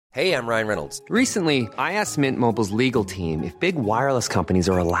Hey, I'm Ryan Reynolds. Recently, I asked Mint Mobile's legal team if big wireless companies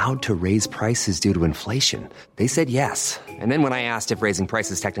are allowed to raise prices due to inflation. They said yes. And then when I asked if raising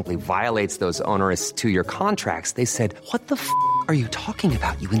prices technically violates those onerous two-year contracts, they said, "What the f*** are you talking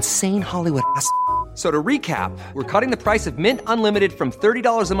about, you insane Hollywood ass?" So to recap, we're cutting the price of Mint Unlimited from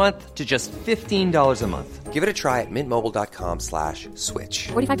 $30 a month to just $15 a month. Give it a try at mintmobile.com/switch.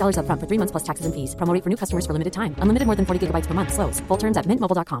 $45 up front for 3 months plus taxes and fees. Promo rate for new customers for limited time. Unlimited more than 40 gigabytes per month. Slows full terms at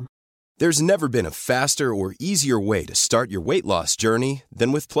mintmobile.com. There's never been a faster or easier way to start your weight loss journey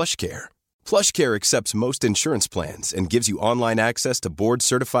than with PlushCare. PlushCare accepts most insurance plans and gives you online access to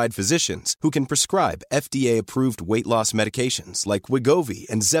board-certified physicians who can prescribe FDA-approved weight loss medications like Wegovy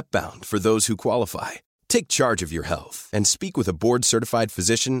and Zepbound for those who qualify. Take charge of your health and speak with a board-certified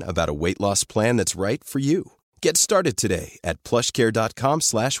physician about a weight loss plan that's right for you. Get started today at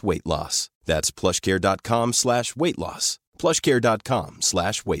plushcare.com/weight loss. That's plushcare.com/weight loss.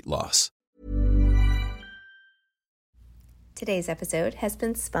 plushcare.com/weight loss. Today's episode has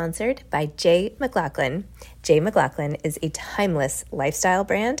been sponsored by Jay McLaughlin. Jay McLaughlin is a timeless lifestyle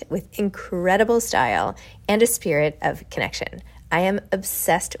brand with incredible style and a spirit of connection. I am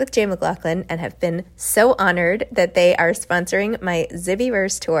obsessed with Jay McLaughlin and have been so honored that they are sponsoring my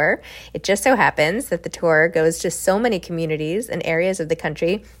Zibbyverse tour. It just so happens that the tour goes to so many communities and areas of the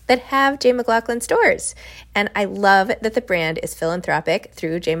country that have Jay McLaughlin stores. And I love that the brand is philanthropic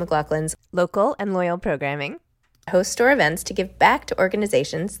through Jay McLaughlin's local and loyal programming. Host store events to give back to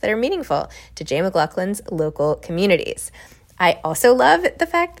organizations that are meaningful to Jay McLaughlin's local communities. I also love the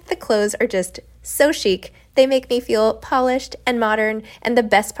fact that the clothes are just so chic. They make me feel polished and modern, and the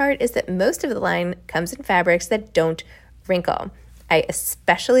best part is that most of the line comes in fabrics that don't wrinkle. I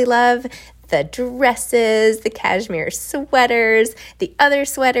especially love the dresses, the cashmere sweaters, the other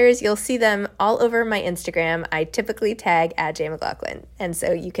sweaters. You'll see them all over my Instagram. I typically tag @JMcLaughlin, and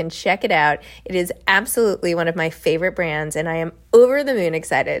so you can check it out. It is absolutely one of my favorite brands, and I am over the moon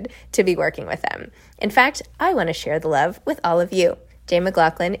excited to be working with them. In fact, I want to share the love with all of you. Jay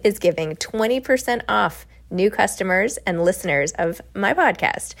McLaughlin is giving 20% off new customers and listeners of my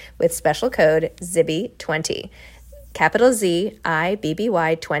podcast with special code ZIBBY20, capital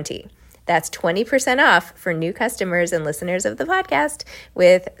ZIBBY 20. That's 20% off for new customers and listeners of the podcast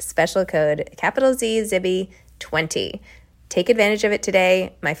with special code capital Z ZIBBY20. Take advantage of it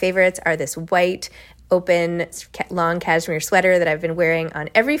today. My favorites are this white, open, long cashmere sweater that I've been wearing on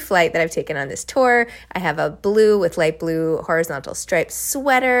every flight that I've taken on this tour. I have a blue with light blue horizontal striped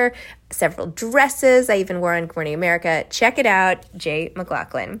sweater, several dresses I even wore on Good Morning America. Check it out, Jay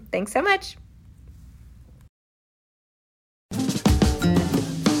McLaughlin. Thanks so much.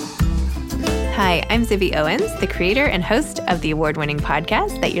 Hi, I'm Zibby Owens, the creator and host of the award-winning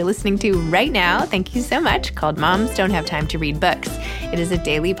podcast that you're listening to right now. Thank you so much, called Moms Don't Have Time to Read Books. It is a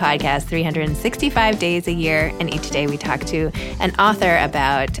daily podcast, 365 days a year, and each day we talk to an author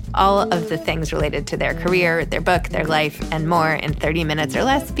about all of the things related to their career, their book, their life, and more in 30 minutes or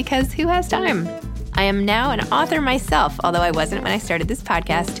less, because who has time? I am now an author myself, although I wasn't when I started this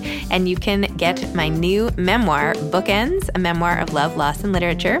podcast, and you can get my new memoir, Bookends, a memoir of love, loss, and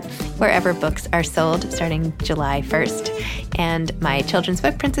literature, wherever books are sold starting July 1st, and my children's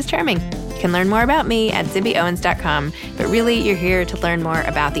book, Princess Charming. You can learn more about me at zibbyowens.com, but really you're here to learn more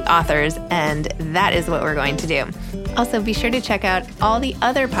about the authors, and that is what we're going to do. Also, be sure to check out all the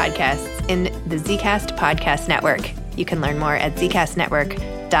other podcasts in the Zcast Podcast Network. You can learn more at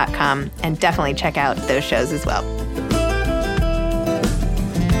zcastnetwork.com and definitely check out those shows as well.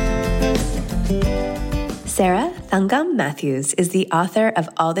 Sarah Thangam Matthews is the author of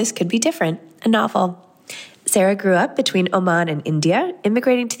All This Could Be Different, a novel. Sarah grew up between Oman and India,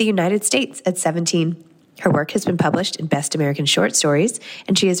 immigrating to the United States at 17. Her work has been published in Best American Short Stories,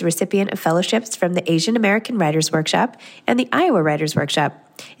 and she is a recipient of fellowships from the Asian American Writers Workshop and the Iowa Writers Workshop.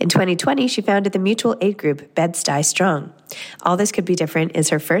 In 2020, she founded the mutual aid group Bed-Stuy Strong. All This Could Be Different is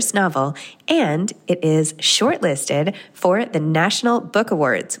her first novel, and it is shortlisted for the National Book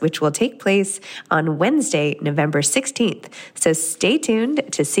Awards, which will take place on Wednesday, November 16th. So stay tuned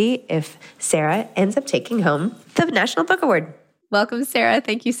to see if Sarah ends up taking home the National Book Award. Welcome, Sarah.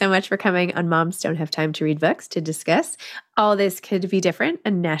 Thank you so much for coming on Moms Don't Have Time to Read Books to discuss All This Could Be Different, a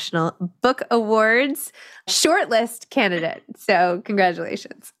National Book Awards shortlist candidate. So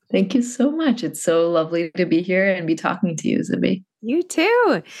congratulations. Thank you so much. It's so lovely to be here and be talking to you, Zibby. You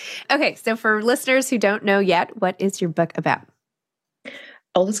too. Okay, so for listeners who don't know yet, what is your book about?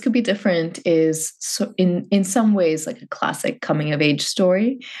 All This Could Be Different is in some ways like a classic coming of age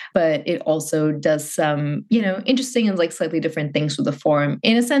story, but it also does some, interesting and like slightly different things with the form.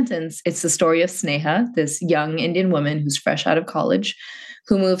 In a sentence, it's the story of Sneha, this young Indian woman who's fresh out of college,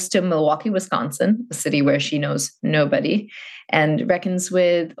 who moves to Milwaukee, Wisconsin, a city where she knows nobody, and reckons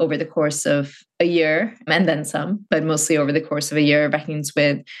with, over the course of a year, and then some, but mostly over the course of a year, reckons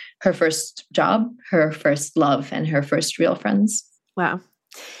with her first job, her first love, and her first real friends. Wow.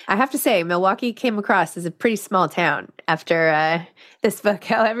 I have to say, Milwaukee came across as a pretty small town after this book.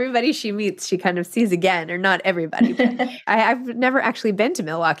 How everybody she meets, she kind of sees again, or not everybody. But I've never actually been to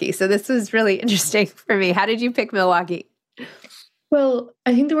Milwaukee, so this was really interesting for me. How did you pick Milwaukee? Well,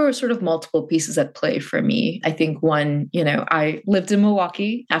 I think there were sort of multiple pieces at play for me. I think one, I lived in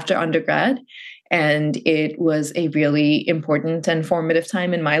Milwaukee after undergrad, and it was a really important and formative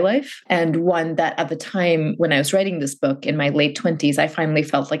time in my life. And one that at the time when I was writing this book in my late 20s, I finally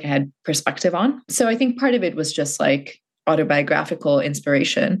felt like I had perspective on. So I think part of it was just like autobiographical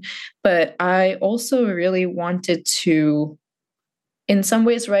inspiration. But I also really wanted to, in some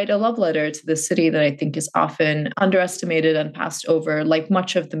ways, write a love letter to the city that I think is often underestimated and passed over, like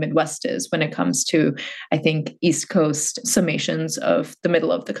much of the Midwest is when it comes to, I think, East Coast summations of the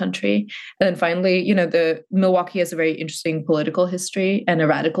middle of the country. And then finally, the Milwaukee has a very interesting political history and a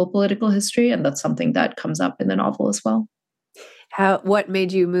radical political history, and that's something that comes up in the novel as well. What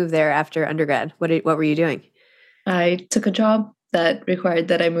made you move there after undergrad? What were you doing? I took a job that required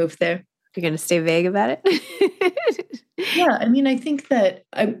that I move there. You're going to stay vague about it? Yeah, I think that,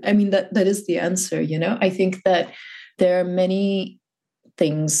 that is the answer, I think that there are many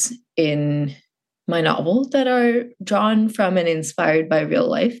things in my novel that are drawn from and inspired by real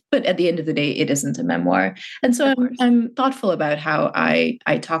life, but at the end of the day, it isn't a memoir. And so I'm thoughtful about how I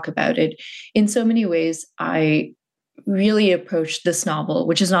talk about it. In so many ways, I really approached this novel,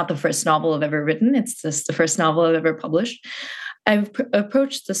 which is not the first novel I've ever written. It's just the first novel I've ever published. I've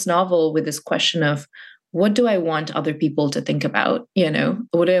approached this novel with this question of, what do I want other people to think about?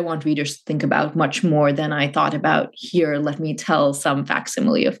 What do I want readers to think about much more than I thought about here? Let me tell some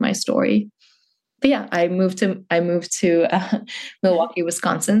facsimile of my story. But yeah, I moved to Milwaukee,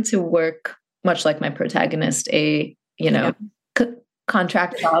 Wisconsin to work, much like my protagonist, a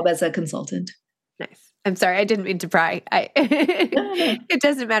contract job as a consultant. Nice. I'm sorry, I didn't mean to pry. It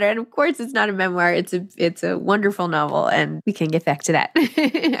doesn't matter. And of course, it's not a memoir. It's a wonderful novel, and we can get back to that.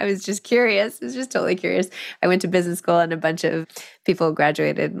 I was just curious. I was just totally curious. I went to business school, and a bunch of people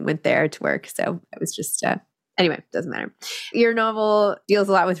graduated and went there to work. So I was just, anyway, doesn't matter. Your novel deals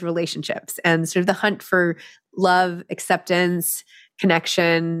a lot with relationships and sort of the hunt for love, acceptance,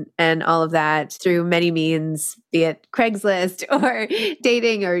 connection, and all of that through many means, be it Craigslist or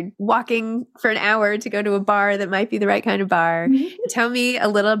dating or walking for an hour to go to a bar that might be the right kind of bar. Mm-hmm. Tell me a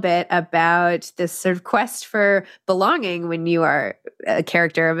little bit about this sort of quest for belonging when you are a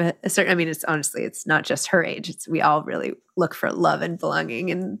character of a certain, it's not just her age. We all really look for love and belonging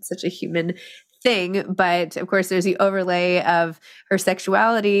in such a human thing. But of course, there's the overlay of her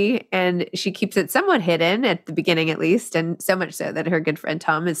sexuality, and she keeps it somewhat hidden at the beginning, at least, and so much so that her good friend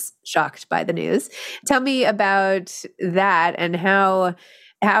Tom is shocked by the news. Tell me about that and how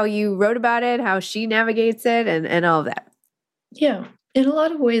you wrote about it, how she navigates it, and all of that. Yeah. In a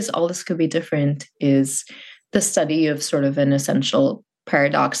lot of ways, All This Could Be Different is the study of sort of an essential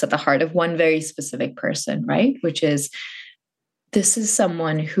paradox at the heart of one very specific person, right? Which is, this is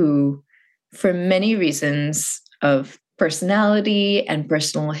someone who, for many reasons of personality and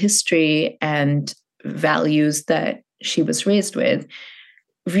personal history and values that she was raised with,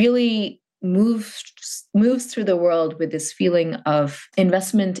 really moves through the world with this feeling of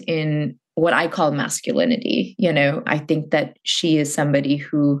investment in what I call masculinity. I think that she is somebody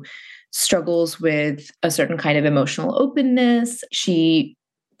who struggles with a certain kind of emotional openness. She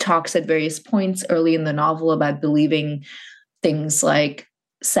talks at various points early in the novel about believing things like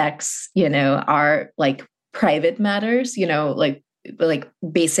sex, are like private matters, like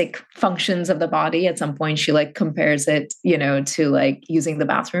basic functions of the body. At some point, she like compares it, to like using the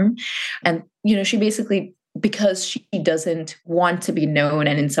bathroom. And, she basically, because she doesn't want to be known,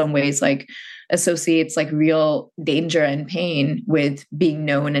 and in some ways like associates like real danger and pain with being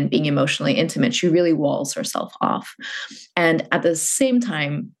known and being emotionally intimate, she really walls herself off. And at the same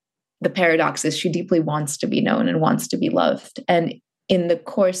time, the paradox is she deeply wants to be known and wants to be loved. And over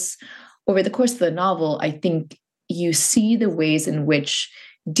the course of the novel, I think you see the ways in which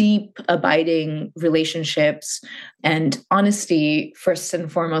deep, abiding relationships and honesty, first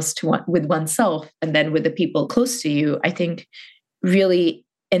and foremost with oneself, and then with the people close to you, I think really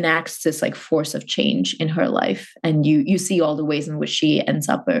enacts this like force of change in her life. And you see all the ways in which she ends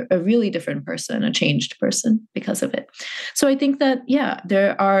up a really different person, a changed person because of it. So I think that, yeah,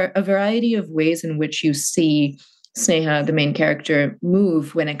 there are a variety of ways in which you see Sneha, the main character,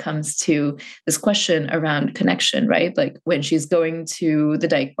 move when it comes to this question around connection, right? Like when she's going to the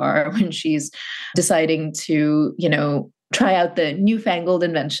dyke bar, when she's deciding to, try out the newfangled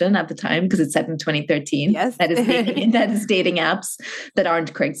invention at the time, because it's set in 2013. Yes. That is dating apps that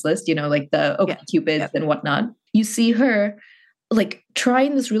aren't Craigslist, like the OkCupids and whatnot. You see her like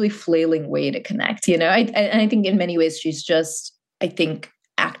trying this really flailing way to connect, I think in many ways she's just,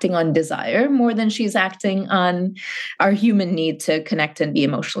 acting on desire more than she's acting on our human need to connect and be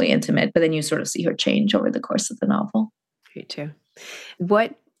emotionally intimate. But then you sort of see her change over the course of the novel. Me too.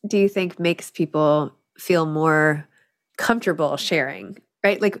 What do you think makes people feel more comfortable sharing,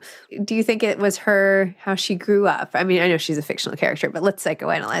 right? Like, do you think it was how she grew up? I mean, I know she's a fictional character, but let's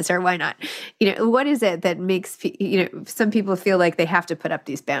psychoanalyze her. Why not? What is it that makes, some people feel like they have to put up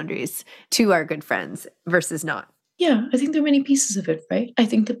these boundaries to our good friends versus not? Yeah, I think there are many pieces of it, right? I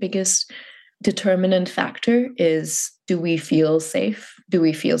think the biggest determinant factor is, do we feel safe? Do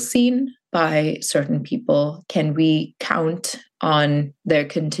we feel seen by certain people? Can we count on their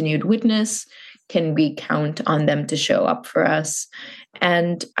continued witness? Can we count on them to show up for us?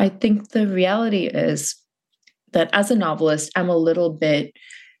 And I think the reality is that as a novelist, I'm a little bit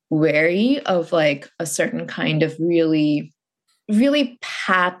wary of like a certain kind of really, really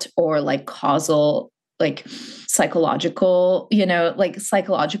pat or like causal, like psychological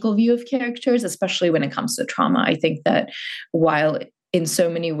view of characters, especially when it comes to trauma. I think that while in so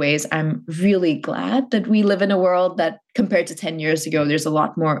many ways, I'm really glad that we live in a world that compared to 10 years ago, there's a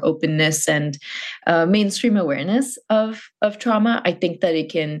lot more openness and mainstream awareness of trauma. I think that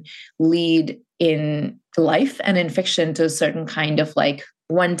it can lead in life and in fiction to a certain kind of like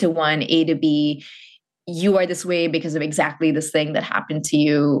one-to-one, A to B, you are this way because of exactly this thing that happened to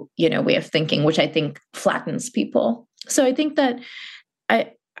you, way of thinking, which I think flattens people. So I think that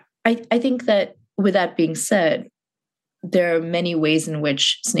I think that with that being said, there are many ways in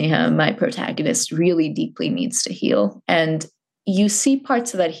which Sneha, my protagonist, really deeply needs to heal. And you see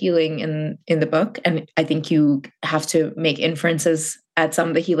parts of that healing in the book. And I think you have to make inferences at some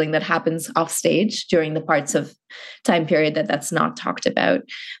of the healing that happens off stage during the parts of time period that's not talked about.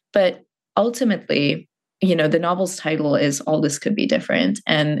 But ultimately, the novel's title is All This Could Be Different.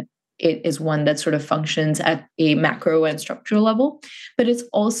 And it is one that sort of functions at a macro and structural level, but it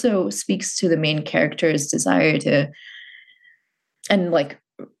also speaks to the main character's desire to, and like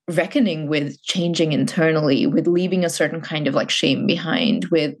reckoning with changing internally, with leaving a certain kind of like shame behind,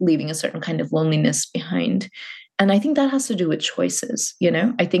 with leaving a certain kind of loneliness behind. And I think that has to do with choices.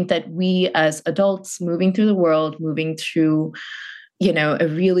 I think that we as adults moving through the world, moving through a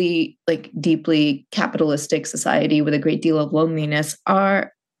really like deeply capitalistic society with a great deal of loneliness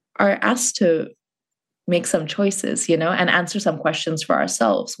are asked to make some choices, and answer some questions for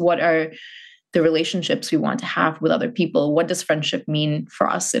ourselves. What are the relationships we want to have with other people? What does friendship mean for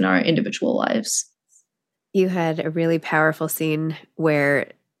us in our individual lives? You had a really powerful scene where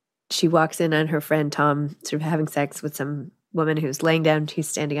she walks in on her friend Tom sort of having sex with some woman who's laying down, he's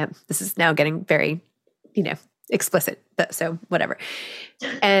standing up. This is now getting very, explicit, so whatever.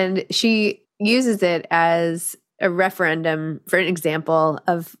 And she uses it as a referendum for an example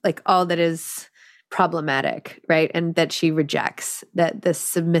of like all that is problematic, right? And that she rejects, that the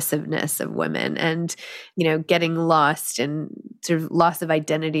submissiveness of women and, getting lost and sort of loss of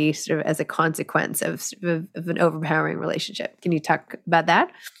identity sort of as a consequence of an overpowering relationship. Can you talk about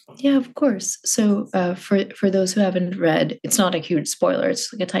that? Yeah, of course. So for those who haven't read, it's not a huge spoiler.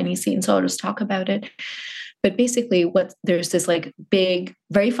 It's like a tiny scene, so I'll just talk about it. But basically there's this like big,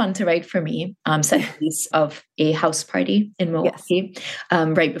 very fun to write for me, set piece of a house party in Milwaukee,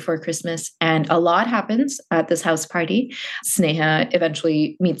 right before Christmas. And a lot happens at this house party. Sneha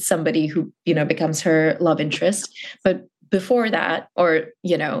eventually meets somebody who, becomes her love interest. But before that, or,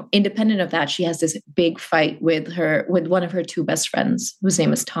 independent of that, she has this big fight with one of her two best friends, whose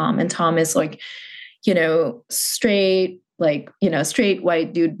name is Tom. And Tom is like, straight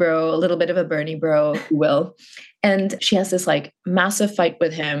white dude bro, a little bit of a Bernie bro, if you will. And she has this like massive fight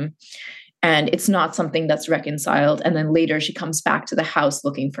with him, and it's not something that's reconciled. And then later she comes back to the house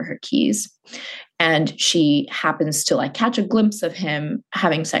looking for her keys, and she happens to like catch a glimpse of him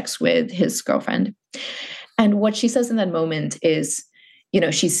having sex with his girlfriend. And what she says in that moment is,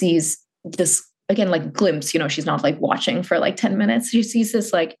 she sees this, again, like glimpse, she's not like watching for like 10 minutes. She sees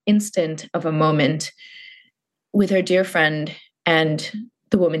this like instant of a moment with her dear friend and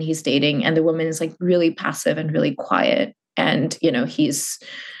the woman he's dating. And the woman is like really passive and really quiet. And, he's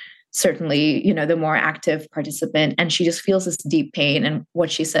certainly, the more active participant. And she just feels this deep pain. And what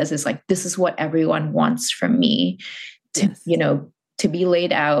she says is like, this is what everyone wants from me to, to be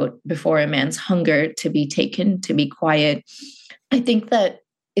laid out before a man's hunger, to be taken, to be quiet. I think that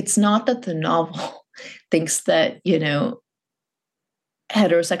it's not that the novel thinks that, you know,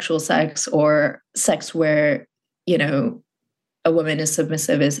 heterosexual sex or sex where, you know, a woman is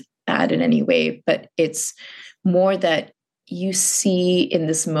submissive is bad in any way, but it's more that you see in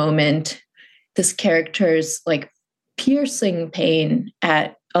this moment this character's like piercing pain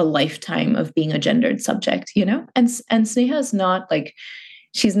at a lifetime of being a gendered subject, you know? And Sneha is not like,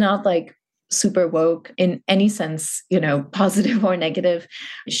 she's not like super woke in any sense, you know, positive or negative.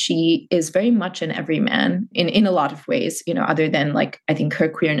 She is very much an everyman in a lot of ways, you know, other than like, I think her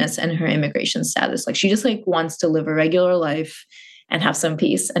queerness and her immigration status. Like she just like wants to live a regular life and have some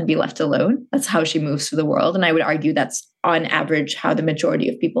peace and be left alone. That's how she moves through the world. And I would argue that's on average how the majority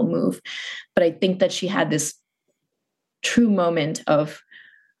of people move. But I think that she had this true moment of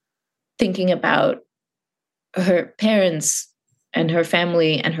thinking about her parents and her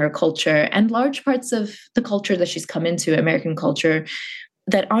family and her culture and large parts of the culture that she's come into, American culture,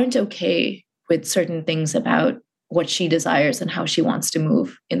 that aren't okay with certain things about what she desires and how she wants to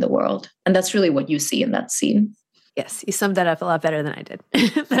move in the world. And that's really what you see in that scene. Yes, you summed that up a lot better than I did.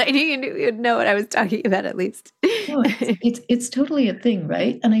 But I knew you'd know what I was talking about at least. No, it's totally a thing,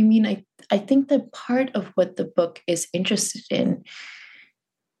 right? And I mean, I think that part of what the book is interested in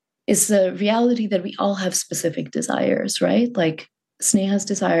is the reality that we all have specific desires, right? Like Sneha's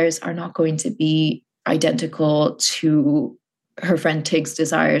desires are not going to be identical to her friend Tig's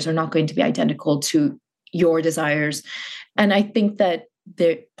desires, are not going to be identical to your desires. And I think that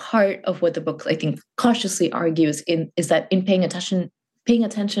the part of what the book, I think, cautiously argues is that in paying attention to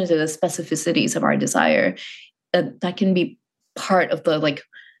the specificities of our desire, that can be part of the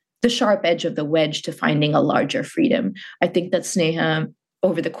sharp edge of the wedge to finding a larger freedom. I think that Sneha,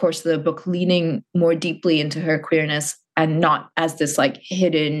 over the course of the book, leaning more deeply into her queerness and not as this like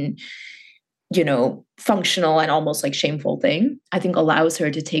hidden, you know, functional and almost like shameful thing, I think allows her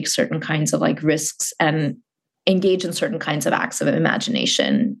to take certain kinds of like risks and engage in certain kinds of acts of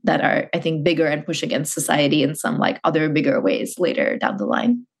imagination that are, I think, bigger and push against society in some like other bigger ways later down the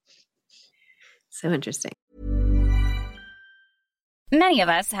line. So interesting. Many of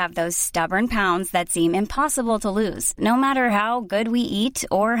us have those stubborn pounds that seem impossible to lose, no matter how good we eat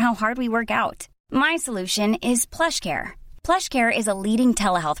or how hard we work out. My solution is PlushCare. PlushCare is a leading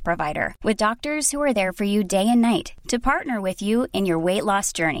telehealth provider with doctors who are there for you day and night to partner with you in your weight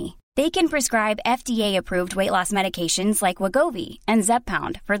loss journey. They can prescribe FDA-approved weight loss medications like Wegovy and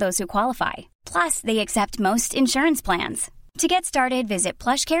Zepbound for those who qualify. Plus, they accept most insurance plans. To get started, visit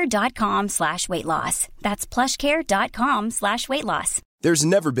plushcare.com/weightloss. That's plushcare.com/weightloss. There's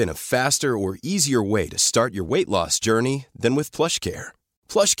never been a faster or easier way to start your weight loss journey than with PlushCare.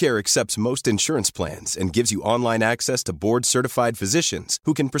 PlushCare accepts most insurance plans and gives you online access to board-certified physicians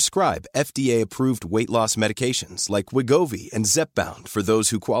who can prescribe FDA-approved weight loss medications like Wegovy and Zepbound for those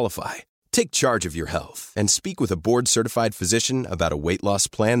who qualify. Take charge of your health and speak with a board-certified physician about a weight loss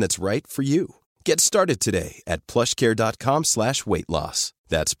plan that's right for you. Get started today at plushcare.com/weightloss.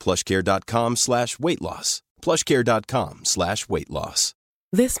 That's plushcare.com/weightloss. plushcare.com/weightloss.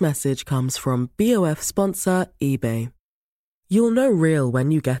 This message comes from BOF sponsor eBay. You'll know real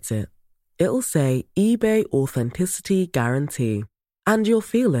when you get it. It'll say eBay Authenticity Guarantee. And you'll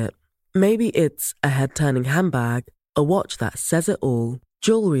feel it. Maybe it's a head-turning handbag, a watch that says it all,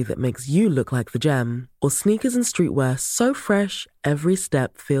 jewelry that makes you look like the gem, or sneakers and streetwear so fresh every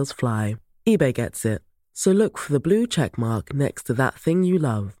step feels fly. eBay gets it. So look for the blue check mark next to that thing you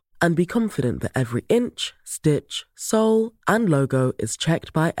love and be confident that every inch, stitch, sole, and logo is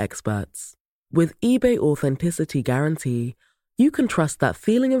checked by experts. With eBay Authenticity Guarantee, you can trust that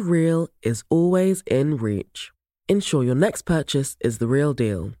feeling of real is always in reach. Ensure your next purchase is the real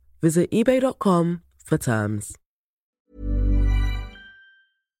deal. Visit eBay.com for terms.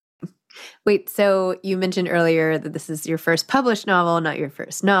 Wait, so you mentioned earlier that this is your first published novel, not your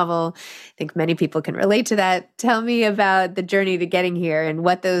first novel. I think many people can relate to that. Tell me about the journey to getting here and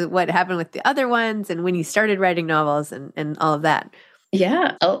what happened with the other ones and when you started writing novels and all of that.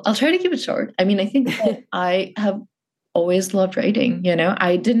 Yeah, I'll try to keep it short. I mean, I think that I have always loved writing. You know,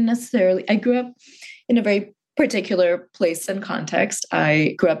 I grew up in a very particular place and context.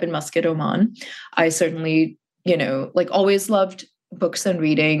 I grew up in Muscat, Oman. I certainly, you know, like always loved books and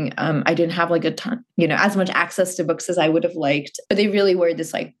reading. I didn't have like a ton, you know, as much access to books as I would have liked, but they really were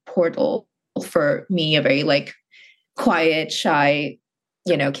this like portal for me, a very like quiet, shy,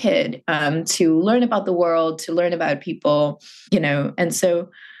 you know, kid, to learn about the world, to learn about people, you know. And so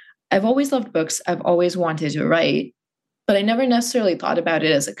I've always loved books. I've always wanted to write, but I never necessarily thought about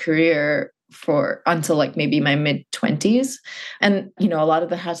it as a career for until like maybe my mid-20s. And, you know, a lot of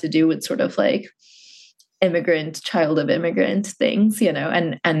that had to do with sort of like immigrant, child of immigrant things, you know,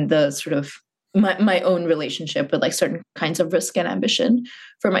 and the sort of my own relationship with like certain kinds of risk and ambition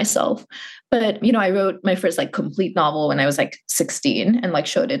for myself. But, you know, I wrote my first like complete novel when I was like 16 and like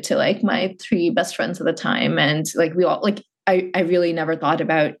showed it to like my 3 best friends at the time. And like we all like, I really never thought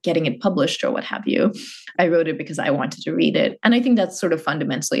about getting it published or what have you. I wrote it because I wanted to read it. And I think that's sort of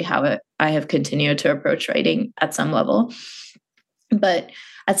fundamentally how I have continued to approach writing at some level. But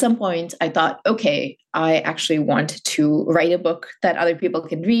at some point I thought, okay, I actually want to write a book that other people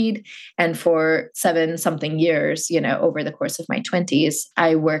can read. And for 7-something years, you know, over the course of my 20s,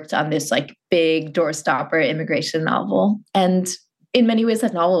 I worked on this like big doorstopper immigration novel. And in many ways,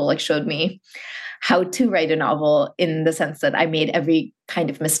 that novel like showed me how to write a novel, in the sense that I made every kind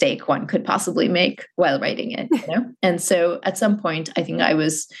of mistake one could possibly make while writing it, you know? And so at some point, I think I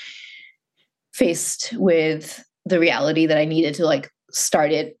was faced with the reality that I needed to like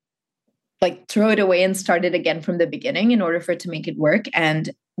start it, like throw it away and start it again from the beginning in order for it to make it work.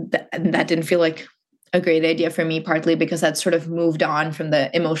 And that didn't feel like a great idea for me, partly because I'd sort of moved on from the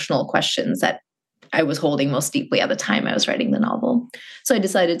emotional questions that I was holding most deeply at the time I was writing the novel. So I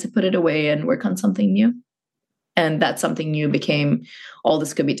decided to put it away and work on something new. And that something new became All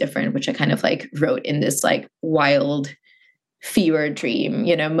This Could Be Different, which I kind of like wrote in this like wild fever dream,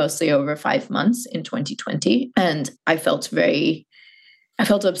 you know, mostly over 5 months in 2020. And I felt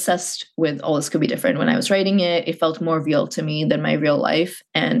obsessed with All This Could Be Different when I was writing it. It felt more real to me than my real life.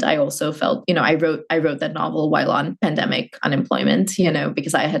 And I also felt, you know, I wrote that novel while on pandemic unemployment, you know,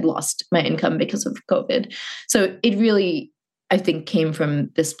 because I had lost my income because of COVID. So it really, I think, came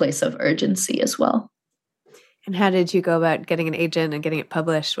from this place of urgency as well. And how did you go about getting an agent and getting it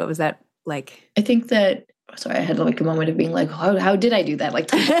published? What was that like? I think that, sorry, I had like a moment of being like, how did I do that?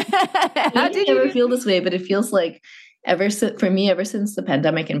 Like, how did you ever feel this way? But it feels like ever since the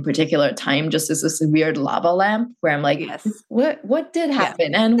pandemic in particular, time just is this weird lava lamp where I'm like, yes, what did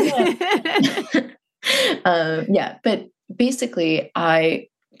happen? Yeah. And what? Yeah, but basically I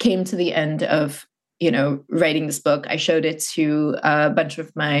came to the end of, you know, writing this book. I showed it to a bunch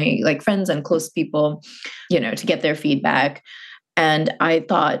of my like friends and close people, you know, to get their feedback. And I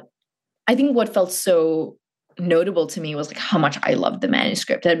think what felt so notable to me was like how much I loved the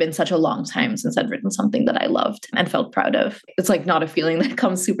manuscript. It had been such a long time since I'd written something that I loved and felt proud of. It's like not a feeling that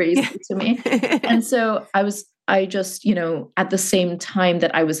comes super easily to me. And so I just, you know, at the same time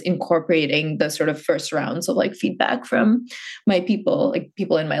that I was incorporating the sort of first rounds of like feedback from my people, like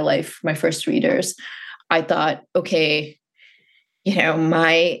people in my life, my first readers, I thought, okay, you know,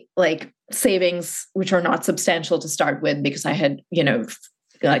 my like savings, which are not substantial to start with because I had, you know,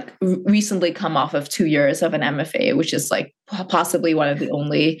 like recently come off of 2 years of an MFA, which is like possibly one of the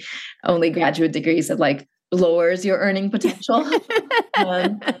only graduate degrees that like lowers your earning potential.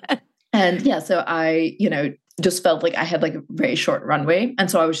 And yeah, so I, you know, just felt like I had like a very short runway. And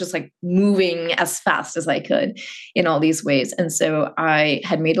so I was just like moving as fast as I could in all these ways. And so I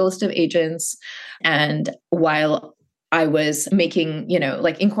had made a list of agents, and while I was making, you know,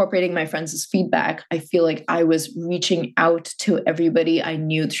 like incorporating my friends' feedback, I feel like I was reaching out to everybody I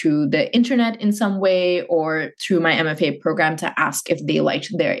knew through the internet in some way or through my MFA program to ask if they liked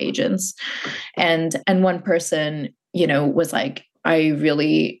their agents. And one person, you know, was like, I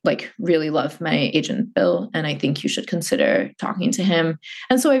really love my agent, Bill, and I think you should consider talking to him.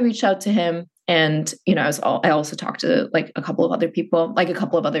 And so I reached out to him, and, you know, I also talked to like a couple of other people, like a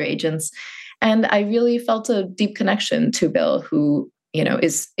couple of other agents. And I really felt a deep connection to Bill, who, you know,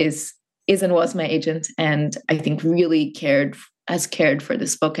 is and was my agent. And I think really has cared for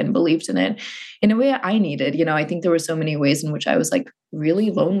this book and believed in it in a way I needed. You know, I think there were so many ways in which I was like really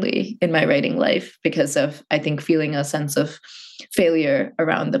lonely in my writing life because of, I think, feeling a sense of failure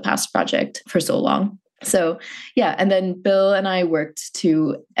around the past project for so long. So yeah, and then Bill and I worked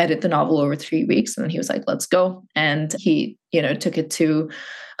to edit the novel over 3 weeks, and then he was like, let's go. And he, you know, took it to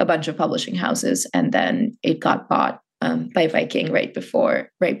a bunch of publishing houses, and then it got bought by Viking right before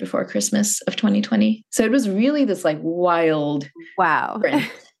Christmas of 2020. So it was really this like wild sprint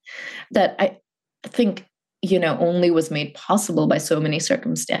that I think, you know, only was made possible by so many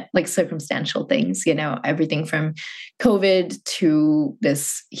circumstantial things, you know, everything from COVID to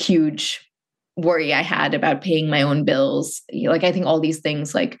this huge worry I had about paying my own bills. Like, I think all these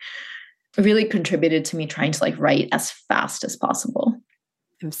things like really contributed to me trying to like write as fast as possible.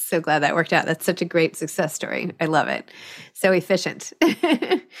 I'm so glad that worked out. That's such a great success story. I love it. So efficient.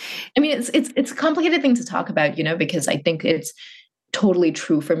 I mean, it's a complicated thing to talk about, you know, because I think it's totally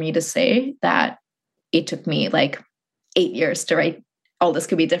true for me to say that it took me like 8 years to write All This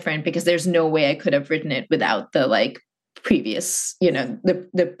Could Be Different, because there's no way I could have written it without the like previous,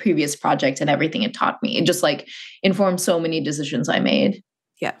 the previous project and everything it taught me. It just like informed so many decisions I made.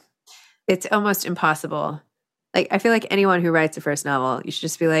 Yeah. It's almost impossible. Like, I feel like anyone who writes a first novel, you should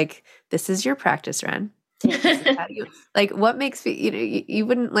just be like, this is your practice run. Like, what makes you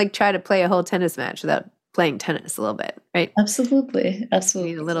wouldn't like try to play a whole tennis match without playing tennis a little bit, right? Absolutely.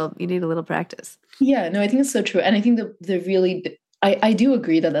 You need a little practice. Yeah, no, I think it's so true. And I think I do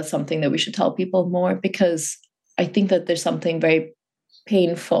agree that that's something that we should tell people more, because I think that there's something very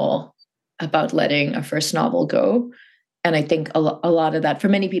painful about letting a first novel go. And I think a lot of that for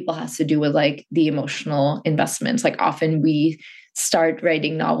many people has to do with like the emotional investments. Like often we start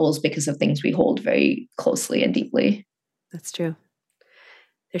writing novels because of things we hold very closely and deeply. That's true.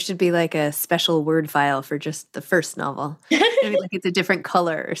 There should be like a special word file for just the first novel. Maybe like it's a different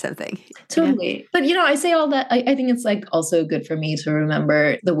color or something. Totally. Yeah. But I say all that. I think it's like also good for me to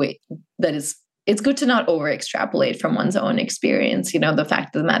remember the way that it's good to not over extrapolate from one's own experience. The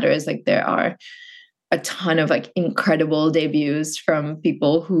fact of the matter is like there are a ton of like incredible debuts from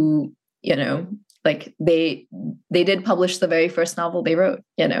people who, like they did publish the very first novel they wrote,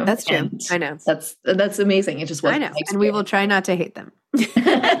 That's true. And I know. That's amazing. It just wasn't. I know. And we will try not to hate them.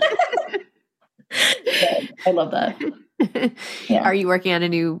 Yeah, I love that. Yeah. Are you working on a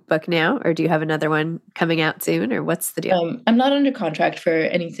new book now, or do you have another one coming out soon, or what's the deal? I'm not under contract for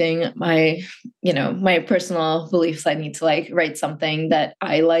anything. My personal beliefs, I need to like write something that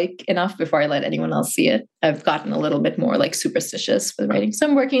I like enough before I let anyone else see it. I've gotten a little bit more like superstitious with writing. So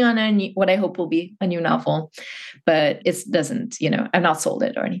I'm working on what I hope will be a new novel, but it doesn't, I've not sold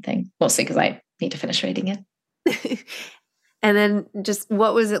it or anything, mostly because I need to finish writing it. And then just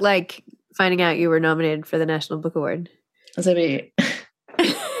what was it like finding out you were nominated for the National Book Award? I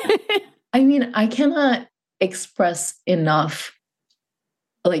mean, I cannot express enough.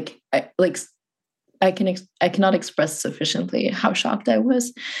 I cannot express sufficiently how shocked I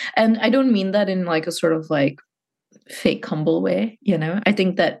was, and I don't mean that in like a sort of like fake humble way. I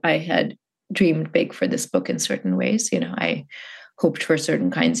think that I had dreamed big for this book in certain ways. I hoped for certain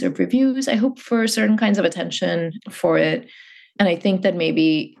kinds of reviews. I hoped for certain kinds of attention for it, and I think that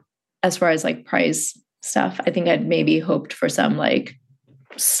maybe as far as like prize stuff, I think I'd maybe hoped for some like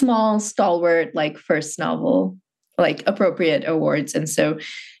small stalwart like first novel like appropriate awards. And so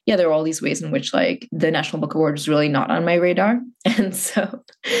yeah, there are all these ways in which like the National Book Award was really not on my radar. And so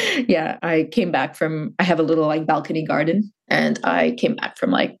yeah, I have a little like balcony garden, and I came back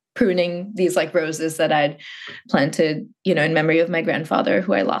from like pruning these like roses that I'd planted, in memory of my grandfather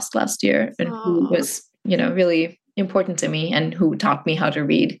who I lost last year, and who was, really important to me and who taught me how to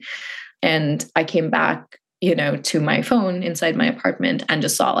read. And I came back, to my phone inside my apartment and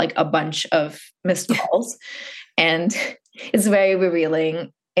just saw like a bunch of missed calls. And it's very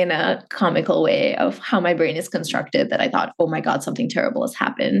revealing in a comical way of how my brain is constructed, that I thought, oh my God, something terrible has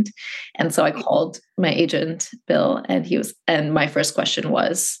happened. And so I called my agent, Bill, and my first question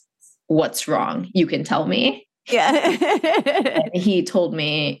was, what's wrong? You can tell me. Yeah. And he told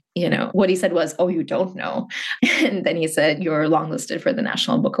me, what he said was, oh, you don't know. And then he said, you're longlisted for the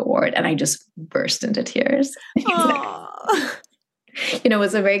National Book Award. And I just burst into tears. It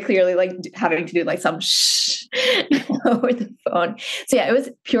was a very clearly like having to do like some shh over the phone. So yeah, it was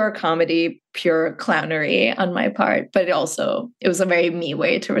pure comedy, pure clownery on my part, but it was a very me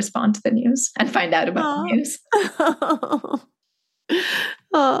way to respond to the news and find out about the news.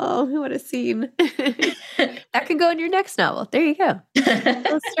 Oh, what a scene. That can go in your next novel. There you go.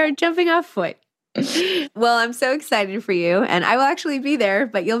 Let's start jumping off point. Well, I'm so excited for you, and I will actually be there,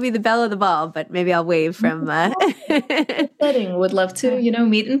 but you'll be the belle of the ball, but maybe I'll wave from Would love to,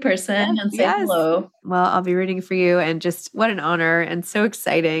 meet in person and say hello. Well, I'll be rooting for you, and just what an honor, and so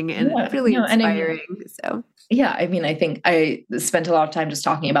exciting and really inspiring. So yeah, I mean, I think I spent a lot of time just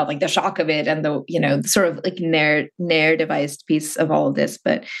talking about like the shock of it and the, sort of like narrativized piece of all of this.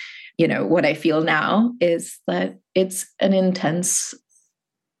 But, what I feel now is that it's an intense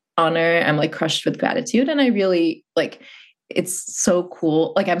honor. I'm like crushed with gratitude. And I really like, it's so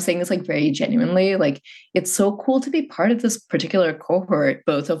cool. Like I'm saying this like very genuinely, like it's so cool to be part of this particular cohort,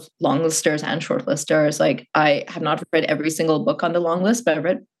 both of longlisters and shortlisters. Like I have not read every single book on the long list, but I've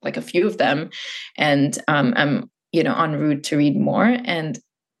read like a few of them, and I'm, en route to read more. And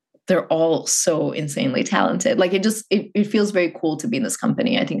they're all so insanely talented. Like it feels very cool to be in this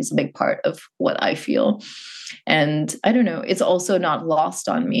company. I think it's a big part of what I feel. And I don't know, it's also not lost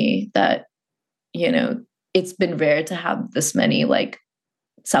on me that, it's been rare to have this many like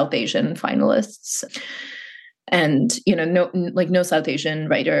South Asian finalists. And, no South Asian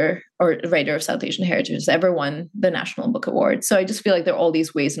writer or writer of South Asian heritage has ever won the National Book Award. So I just feel like there are all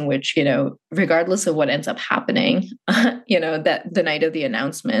these ways in which, regardless of what ends up happening, that the night of the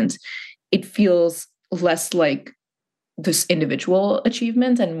announcement, it feels less like this individual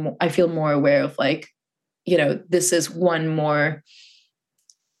achievement. And I feel more aware of this is one more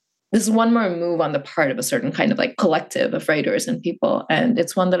move on the part of a certain kind of collective of writers and people. And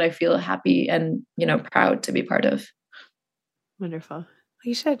it's one that I feel happy and, proud to be part of. Wonderful.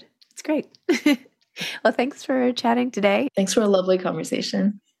 You should. It's great. Well, thanks for chatting today. Thanks for a lovely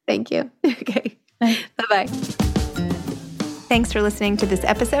conversation. Thank you. Okay. Bye. Bye-bye. Thanks for listening to this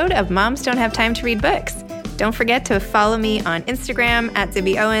episode of Moms Don't Have Time to Read Books. Don't forget to follow me on Instagram at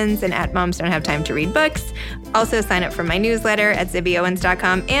Zibby Owens and at Moms Don't Have Time to Read Books. Also sign up for my newsletter at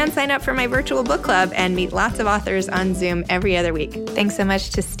zibbyowens.com and sign up for my virtual book club and meet lots of authors on Zoom every other week. Thanks so much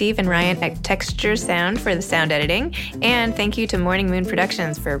to Steve and Ryan at Texture Sound for the sound editing. And thank you to Morning Moon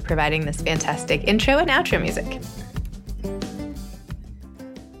Productions for providing this fantastic intro and outro music.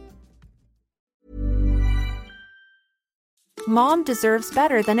 Mom deserves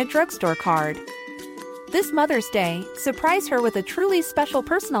better than a drugstore card. This Mother's Day, surprise her with a truly special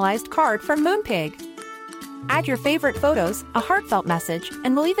personalized card from Moonpig. Add your favorite photos, a heartfelt message,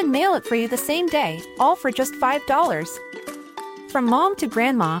 and we'll even mail it for you the same day, all for just $5. From mom to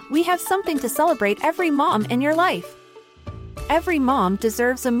grandma, we have something to celebrate every mom in your life. Every mom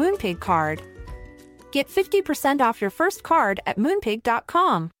deserves a Moonpig card. Get 50% off your first card at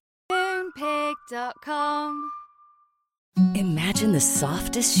moonpig.com. Moonpig.com. Imagine the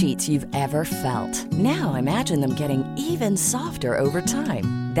softest sheets you've ever felt. Now imagine them getting even softer over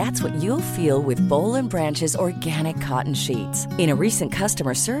time. That's what you'll feel with Boll & Branch's organic cotton sheets. In a recent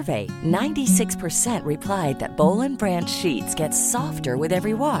customer survey, 96% replied that Boll & Branch sheets get softer with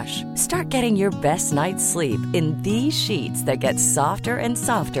every wash. Start getting your best night's sleep in these sheets that get softer and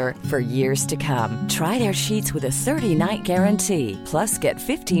softer for years to come. Try their sheets with a 30-night guarantee. Plus, get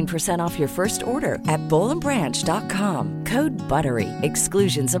 15% off your first order at bollandbranch.com. Code BUTTERY.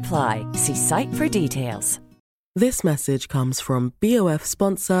 Exclusions apply. See site for details. This message comes from BOF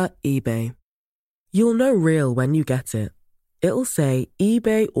sponsor eBay. You'll know real when you get it. It'll say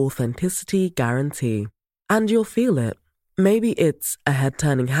eBay Authenticity Guarantee. And you'll feel it. Maybe it's a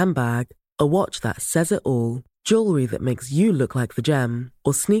head-turning handbag, a watch that says it all, jewelry that makes you look like the gem,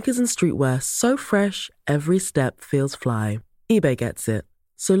 or sneakers and streetwear so fresh every step feels fly. eBay gets it.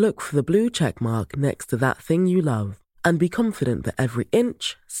 So look for the blue check mark next to that thing you love. And be confident that every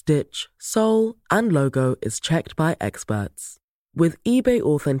inch, stitch, sole, and logo is checked by experts. With eBay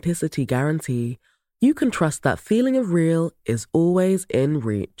Authenticity Guarantee, you can trust that feeling of real is always in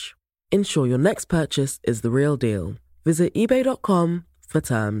reach. Ensure your next purchase is the real deal. Visit ebay.com for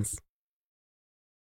terms.